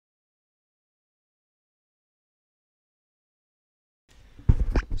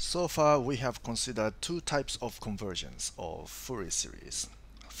So far, we have considered two types of convergence of Fourier series.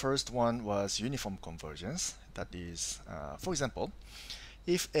 First one was uniform convergence. That is, for example,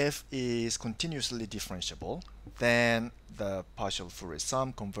 if f is continuously differentiable, then the partial Fourier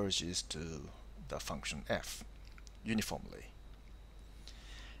sum converges to the function f uniformly.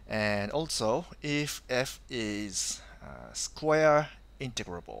 And also, if f is square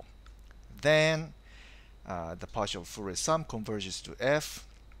integrable, then the partial Fourier sum converges to f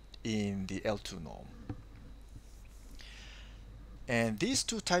in the L2 norm. And these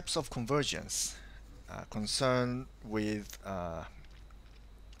two types of convergence are concerned with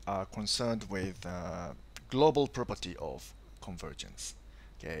global property of convergence.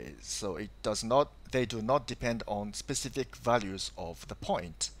 Okay, so they do not depend on specific values of the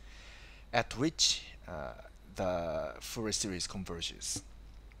point at which the Fourier series converges.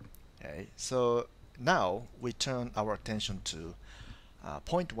 Okay, so now we turn our attention to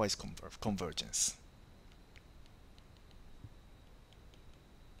pointwise convergence.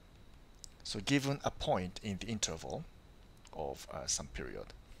 So given a point in the interval of some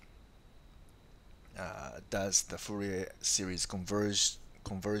period, does the Fourier series converge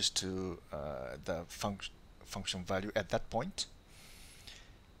to the function value at that point?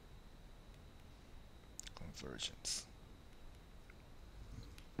 Convergence.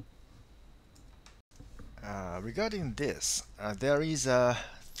 Regarding this, there is a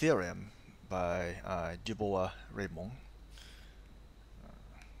theorem by Riemann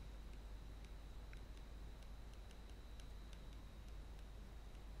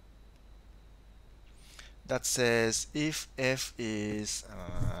that says if f is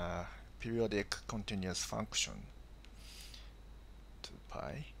a periodic continuous function 2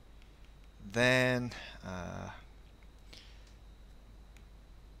 pi, then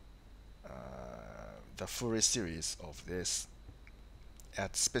the Fourier series of this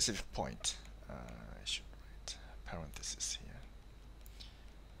at specific point, I should write parenthesis here.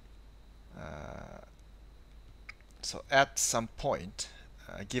 So at some point,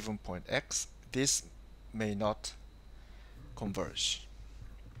 given point x, this may not converge.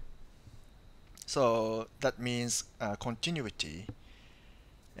 So that means continuity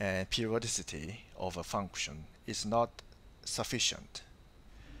and periodicity of a function is not sufficient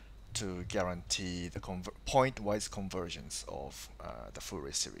to guarantee the pointwise convergence of the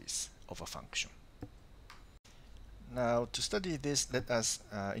Fourier series of a function. Now, to study this, let us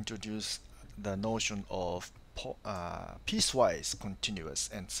introduce the notion of piecewise continuous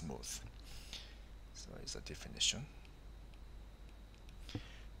and smooth. So it's a definition.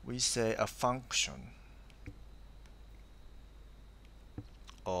 We say a function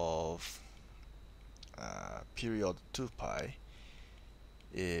of period 2 pi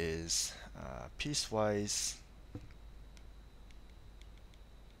is piecewise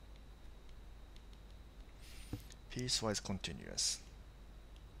continuous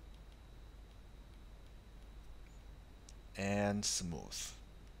and smooth.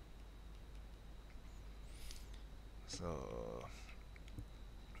 So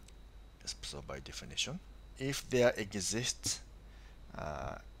by definition, if there exists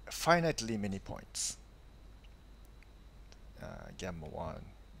finitely many points, gamma 1,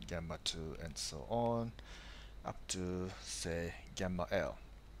 gamma 2, and so on, up to, say, gamma L.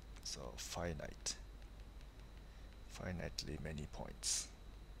 So finitely many points.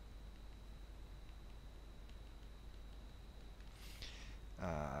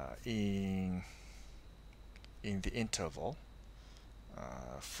 In the interval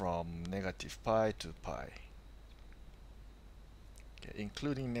from negative pi to pi. Okay,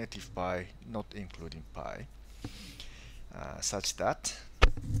 including negative pi, not including pi, such that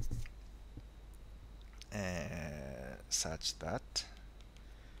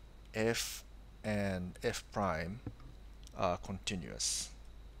f and f prime are continuous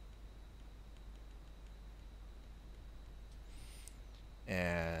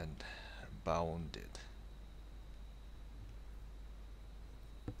and bounded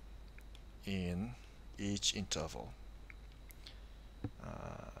in each interval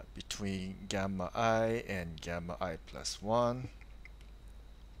between gamma I and gamma I plus 1,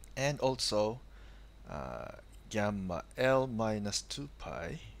 and also gamma L minus 2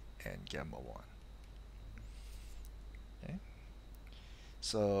 pi and gamma 1. Okay?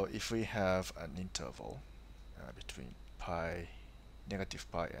 So if we have an interval between pi, negative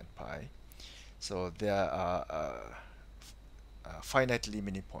pi and pi, so there are finitely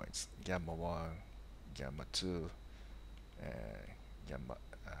many points, gamma 1, gamma 2,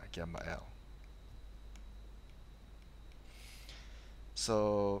 gamma L.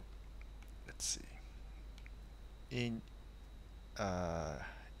 So let's see.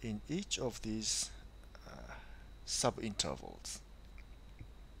 in each of these subintervals,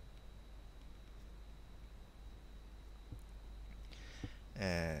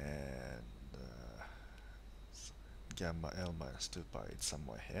 and gamma L minus 2 pi is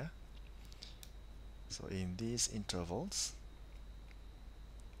somewhere here. So in these intervals,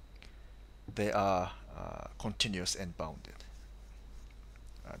 they are continuous and bounded.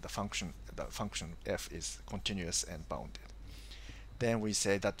 The function f is continuous and bounded. Then we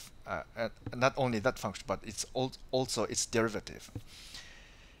say that not only that function, but it's also its derivative.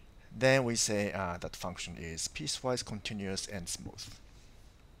 Then we say that function is piecewise continuous and smooth.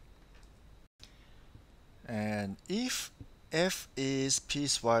 And if f is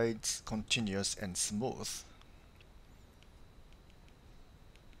piecewise continuous and smooth,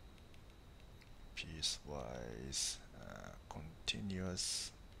 piecewise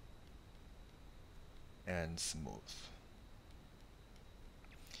continuous and smooth,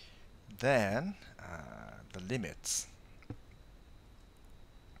 then the limits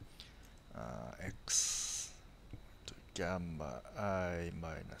x to gamma I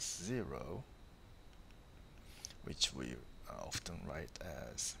minus 0, which we often write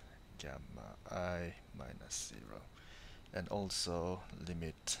as gamma I minus 0, and also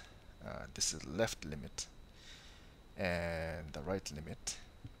limit, this is left limit and the right limit,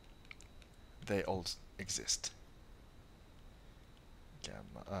 they all exist.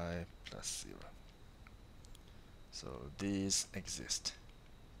 Gamma I plus 0. So these exist.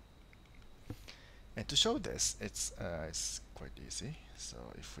 And to show this, it's quite easy. So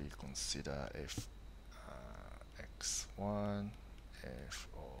if we consider f x1, f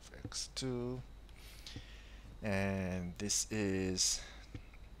of x2, and this is,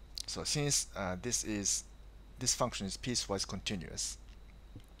 so since this function is piecewise continuous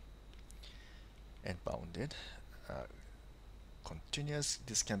and bounded, continuous,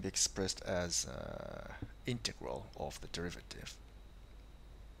 this can be expressed as integral of the derivative.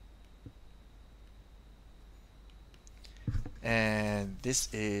 And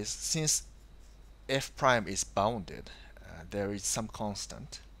this is, since f prime is bounded, there is some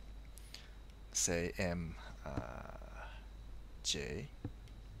constant, say m j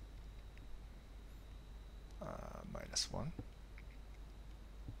minus 1,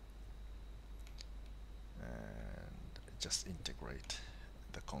 and just integrate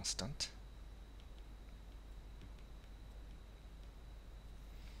the constant.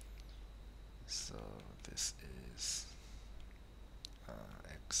 So this is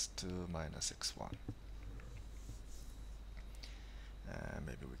x2 minus x1.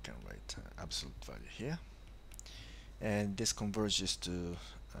 Maybe we can write absolute value here. And this converges to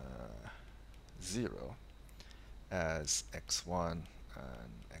 0 as x1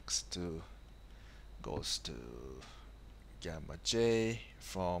 and x2 goes to gamma j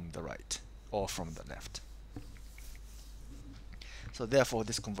from the right or from the left. So therefore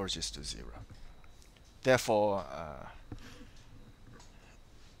this converges to 0. Therefore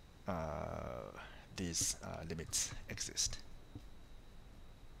these limits exist.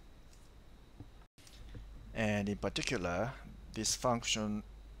 And in particular, this function,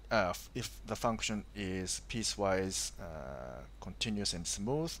 if the function is piecewise continuous and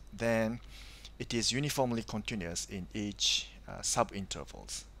smooth, then it is uniformly continuous in each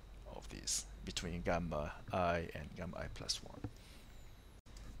subintervals of these between gamma I and gamma I plus 1.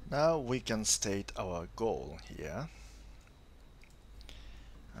 Now we can state our goal here.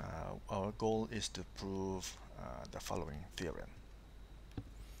 Our goal is to prove the following theorem.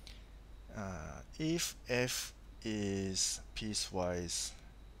 If f is piecewise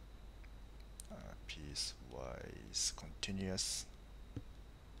continuous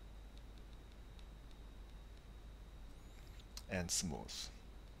and smooth,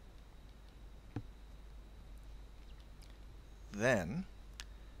 then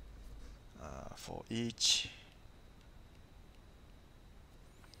for each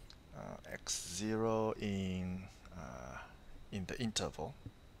x0 in the interval,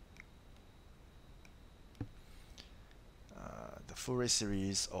 the Fourier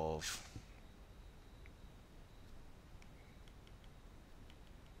series of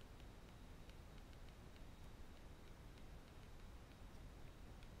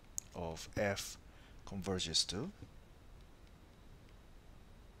f converges to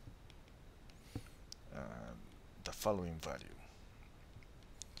the following value: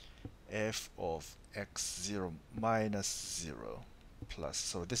 f of x0 minus 0 plus,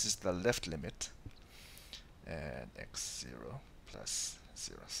 so this is the left limit, and x0 plus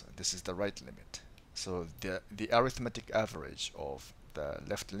 0, so this is the right limit. So the arithmetic average of the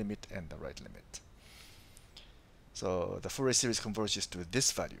left limit and the right limit. So the Fourier series converges to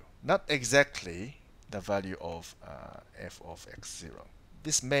this value, not exactly the value of f of x0.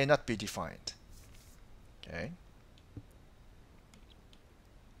 This may not be defined, okay,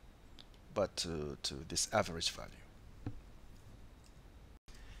 but to this average value.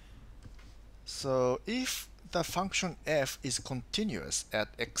 So if the function f is continuous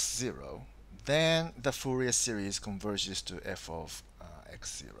at x0, then the Fourier series converges to f of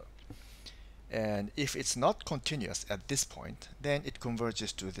x0. And if it's not continuous at this point, then it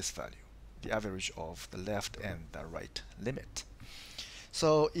converges to this value, the average of the left and the right limit.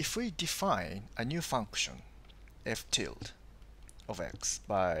 So if we define a new function, f tilde of x,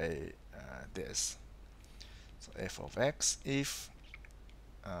 by this, so f of x, if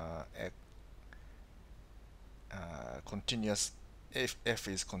continuous, if f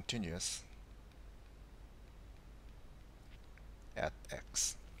is continuous at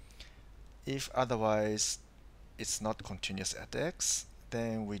x. If otherwise it's not continuous at x,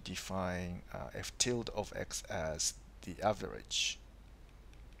 then we define f tilde of x as the average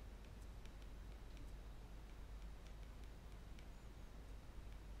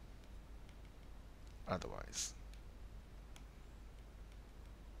otherwise.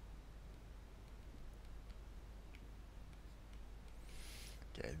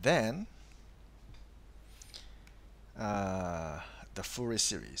 Okay, then the Fourier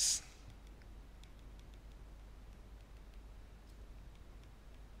series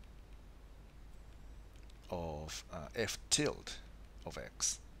of f tilde of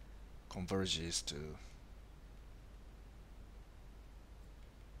x converges to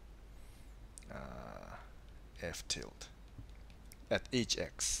f tilde at each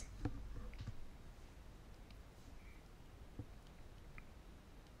x.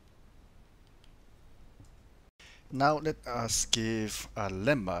 Now let us give a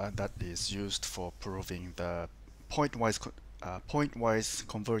lemma that is used for proving the pointwise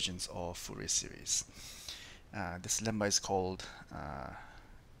convergence of Fourier series. This lemma is called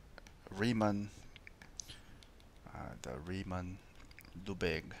Riemann, the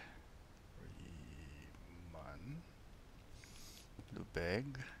Riemann-Lebesgue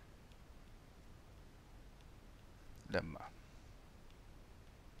lemma.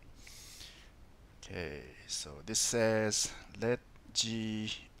 Okay, so this says let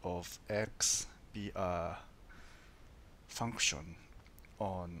g of x be a function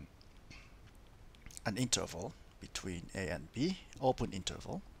on an interval between a and b, open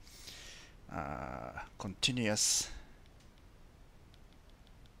interval, continuous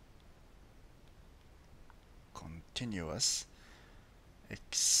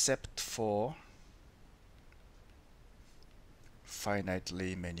except for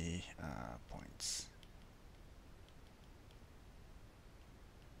finitely many points.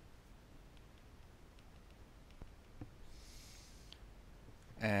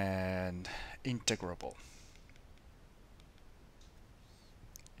 And integrable.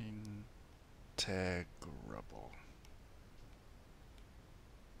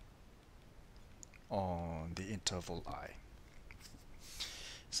 On the interval I.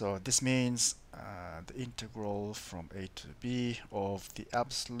 So this means the integral from a to b of the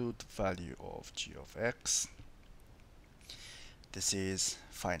absolute value of g of x. This is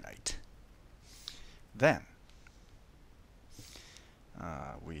finite. Then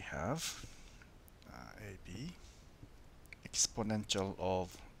we have ab exponential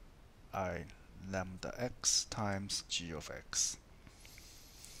of I lambda x times g of x.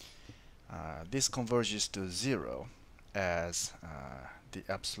 This converges to 0 as the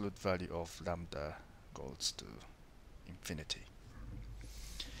absolute value of lambda goes to infinity.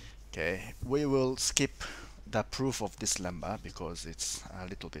 Okay, we will skip the proof of this lemma because it's a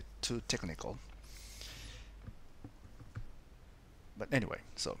little bit too technical. But anyway,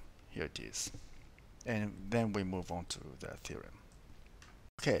 so here it is. And then we move on to the theorem.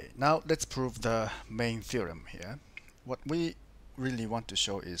 Okay, now let's prove the main theorem here. What we really want to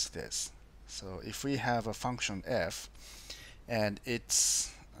show is this. So if we have a function f and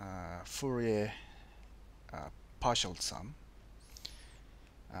its Fourier partial sum,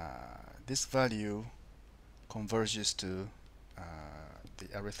 this value converges to the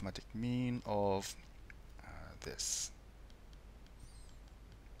arithmetic mean of this.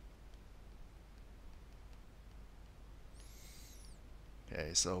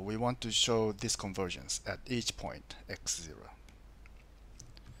 Okay, so we want to show this convergence at each point x0,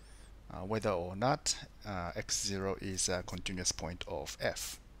 whether or not x0 is a continuous point of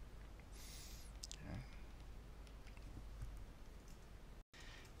f. Okay.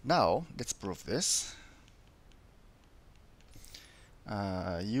 Now let's prove this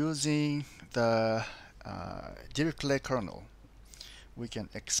using the Dirichlet kernel, we can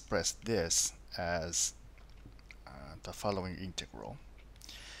express this as the following integral.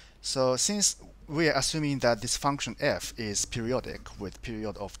 So since we are assuming that this function f is periodic with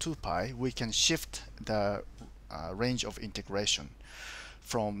period of 2 pi, we can shift the range of integration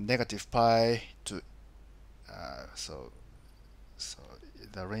from negative pi to so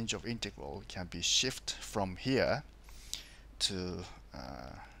the range of integral can be shift from here to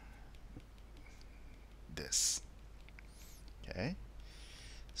this. Okay,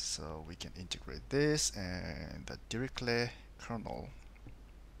 so we can integrate this, and the Dirichlet kernel,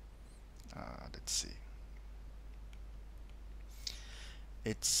 let's see,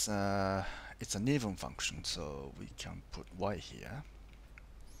 it's an even function, so we can put y here,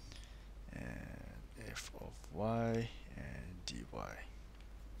 and f of y and dy,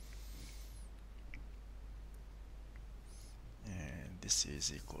 and this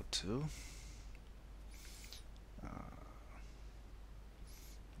is equal to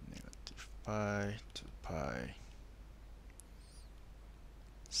negative pi to pi.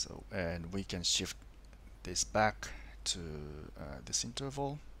 So, and we can shift this back to this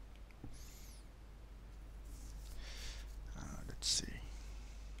interval. Let's see,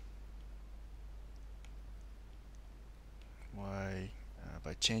 y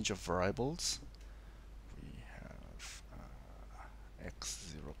by change of variables we have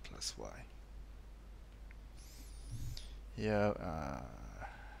x0 plus y. Here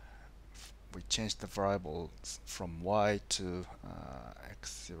we change the variables from y to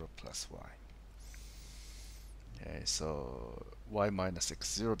x0 plus y. Okay, so y minus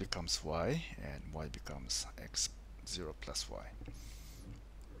x0 becomes y, and y becomes x0 plus y.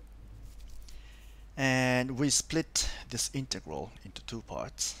 And we split this integral into two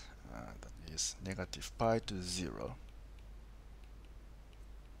parts. That is negative pi to 0.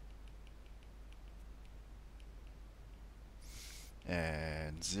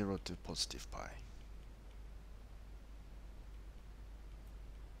 And 0 to positive pi.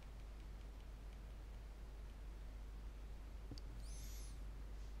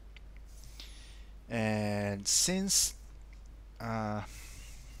 And since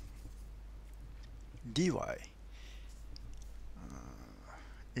dy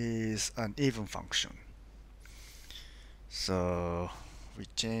is an even function, so we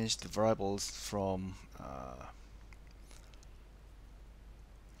change the variables from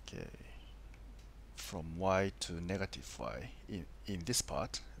from y to negative y in this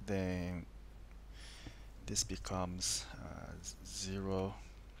part, then this becomes 0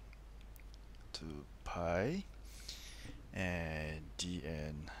 to pi and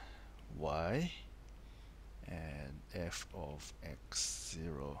dn y and f of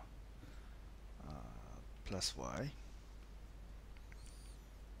x0 plus y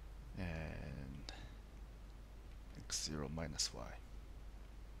and x0 minus y.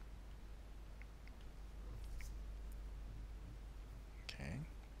 Okay,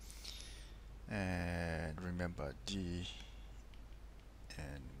 and remember d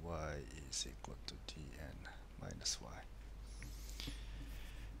and y is equal to dn minus y.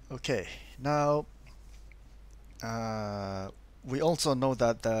 Okay, now we also know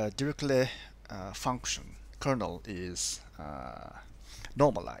that the Dirichlet function kernel is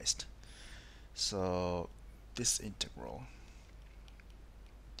normalized. So this integral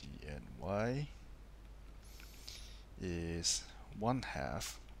dny is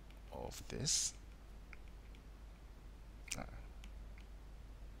 1/2 of this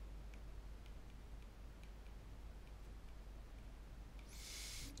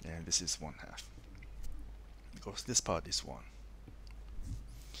and this is 1/2 because this part is 1.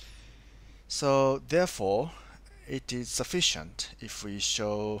 So therefore it is sufficient if we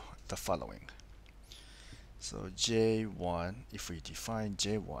show the following. So J1, if we define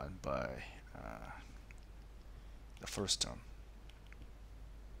J1 by the first term,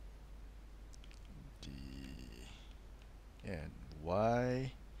 d and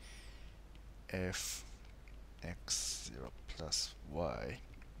y f x0 plus y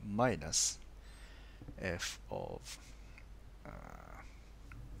minus f of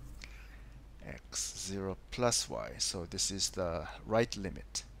x0 plus y. So this is the right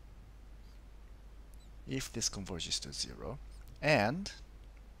limit if this converges to 0, and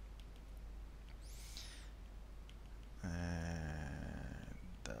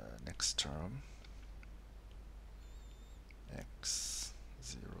the next term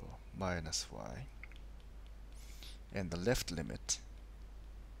x0 minus y, and the left limit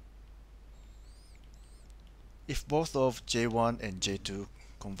if both of J1 and J2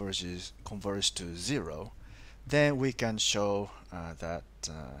 converge to 0, then we can show that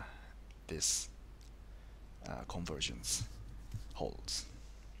this convergence holds.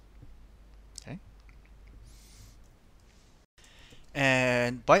 Okay,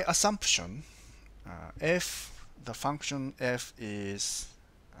 and by assumption, if the function f is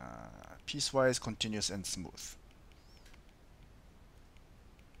piecewise continuous and smooth,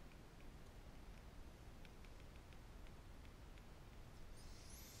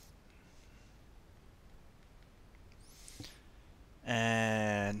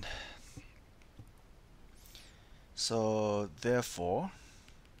 and so therefore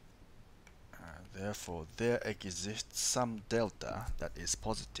there exists some delta that is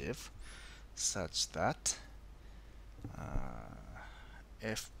positive such that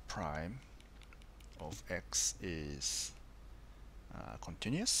f prime of x is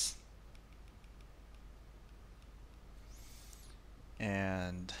continuous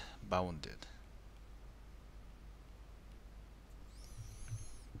and bounded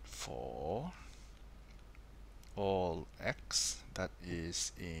for all x that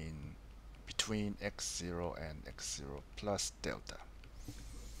is in between x0 and x0 plus delta.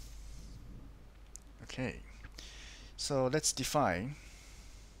 Okay, so let's define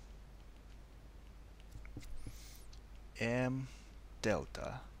m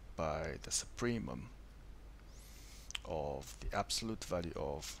delta by the supremum of the absolute value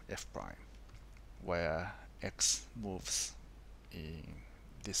of f prime, where x moves in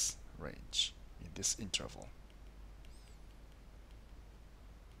this range, in this interval.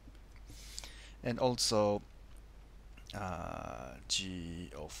 And also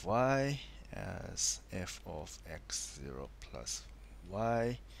g of y as f of x0 plus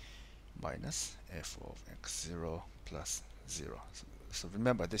y minus f of x0 plus 0. So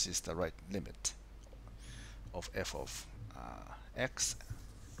remember, this is the right limit of f of x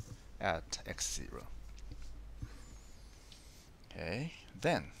at x0. Okay,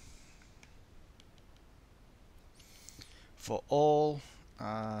 then for all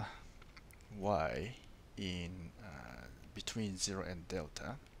y in between 0 and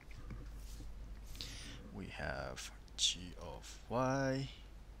delta, we have g of y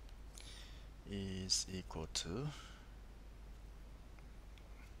is equal to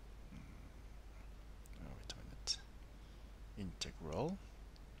wait a minute, integral,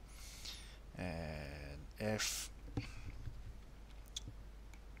 and f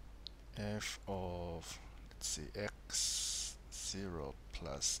of, let's see, x0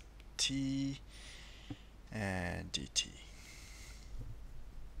 plus t and dt.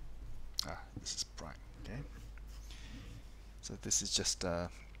 This is prime. Okay, so this is just a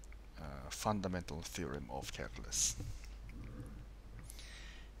fundamental theorem of calculus,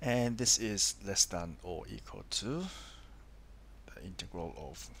 and this is less than or equal to the integral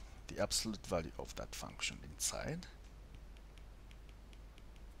of the absolute value of that function inside,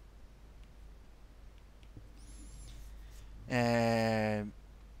 and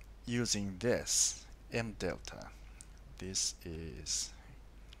using this m delta, this is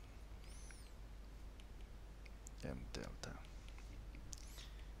m delta,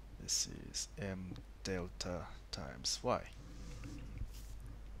 this is m delta times y.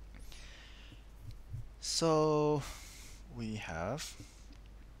 So we have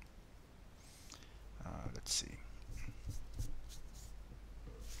let's see,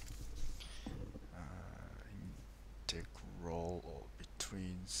 integral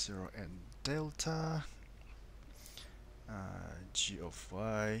between 0 and delta g of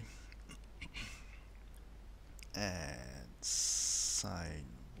y and sine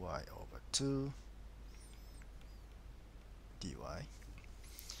y over 2 dy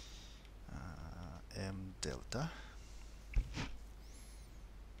m delta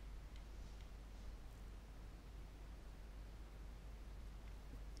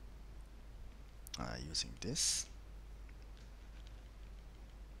using this,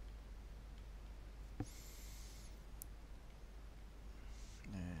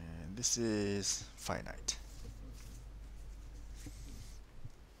 and this is finite.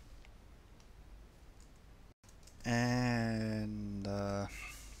 And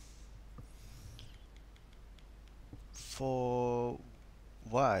for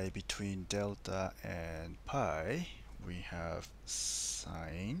y between delta and pi, we have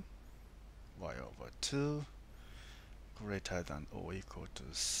sine y over 2 greater than or equal to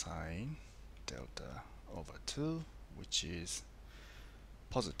sine delta over 2, which is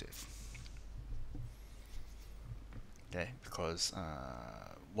positive. Okay, because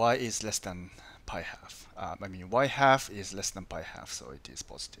y is less than pi half. I mean, y half is less than pi half, so it is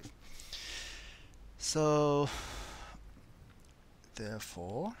positive. So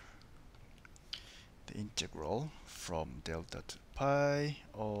therefore, the integral from delta to pi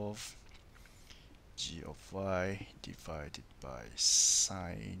of g of y divided by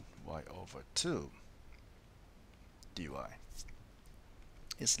sine y over 2 dy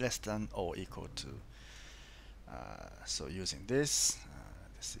is less than or equal to, so using this,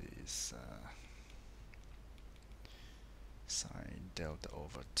 this is sine delta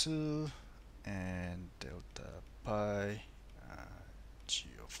over 2 and delta pi g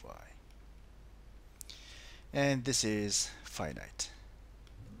of y, and this is finite.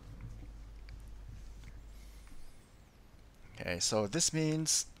 Okay, so this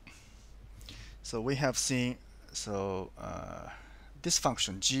means, so we have seen, so this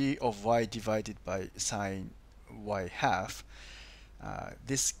function g of y divided by sine y half,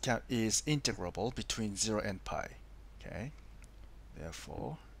 this is integrable between 0 and pi. Okay,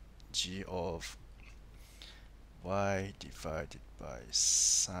 therefore g of y divided by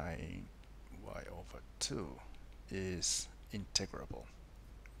sine y over 2 is integrable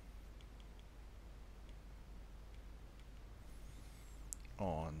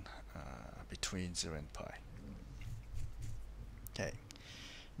on between 0 and pi. Okay,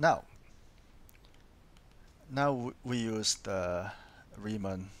 now we use the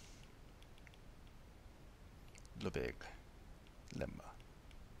Riemann-Lebesgue lemma.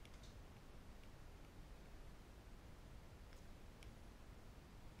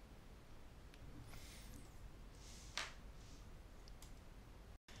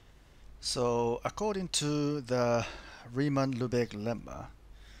 So according to the Riemann-Lebesgue lemma,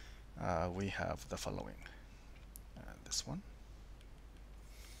 we have the following. This one,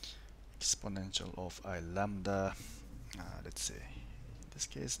 exponential of I lambda, let's say in this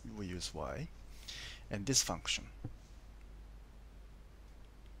case we use y, and this function.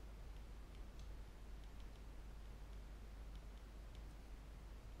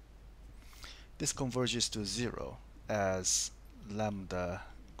 This converges to 0 as lambda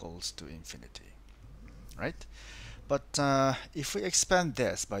goes to infinity, right? But if we expand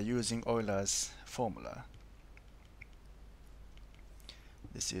this by using Euler's formula,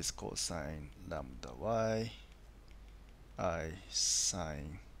 this is cosine lambda y I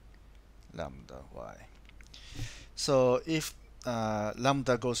sine lambda y. So if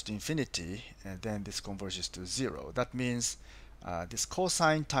lambda goes to infinity, and then this converges to 0, that means this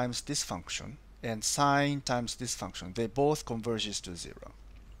cosine times this function and sine times this function, they both converges to 0.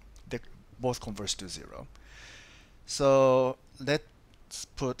 They both converge to 0. So let's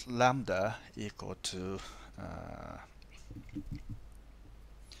put lambda equal to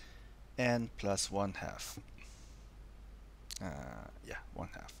n plus 1/2. Yeah,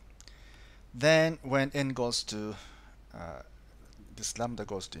 1/2. Then when n goes to this lambda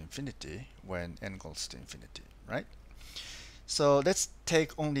goes to infinity when n goes to infinity, right? So let's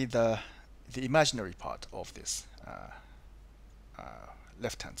take only the imaginary part of this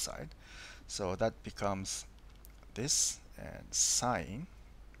left hand side. So that becomes this, and sine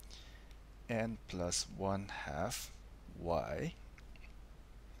n plus 1/2 y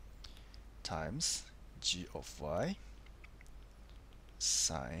times g of y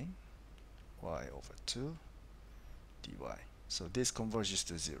sine y over 2 dy. So this converges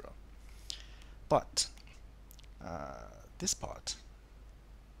to 0. But this part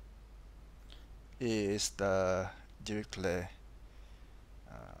is the Dirichlet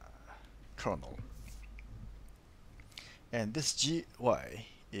kernel. And this gy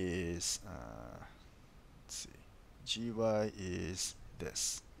is, let's see, gy is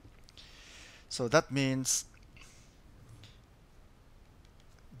this. So that means,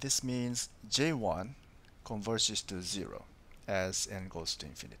 this means J1 converges to 0 as n goes to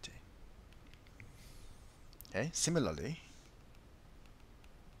infinity. Okay, similarly,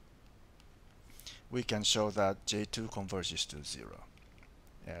 we can show that J2 converges to 0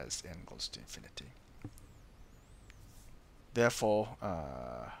 as n goes to infinity. Therefore,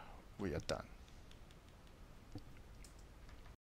 we are done.